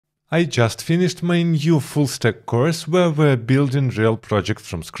I just finished my new full-stack course where we're building real projects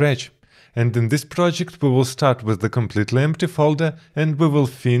from scratch. And in this project we will start with the completely empty folder and we will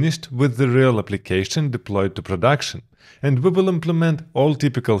finish with the real application deployed to production. And we will implement all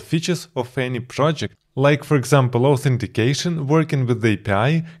typical features of any project, like for example authentication, working with the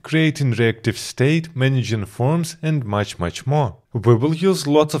API, creating reactive state, managing forms and much more. We will use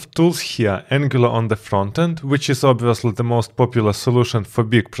lots of tools here, Angular on the front end, which is obviously the most popular solution for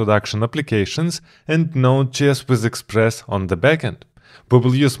big production applications, and Node.js with Express on the backend. We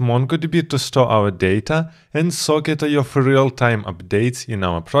will use Mongodb to store our data and Socket.io for real-time updates in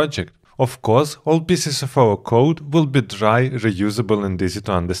our project. Of course, all pieces of our code will be dry, reusable and easy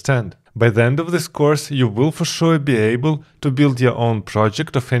to understand. By the end of this course, you will for sure be able to build your own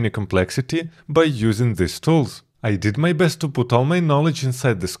project of any complexity by using these tools. I did my best to put all my knowledge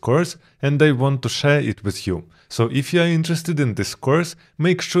inside this course and I want to share it with you. So if you are interested in this course,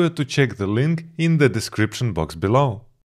 make sure to check the link in the description box below.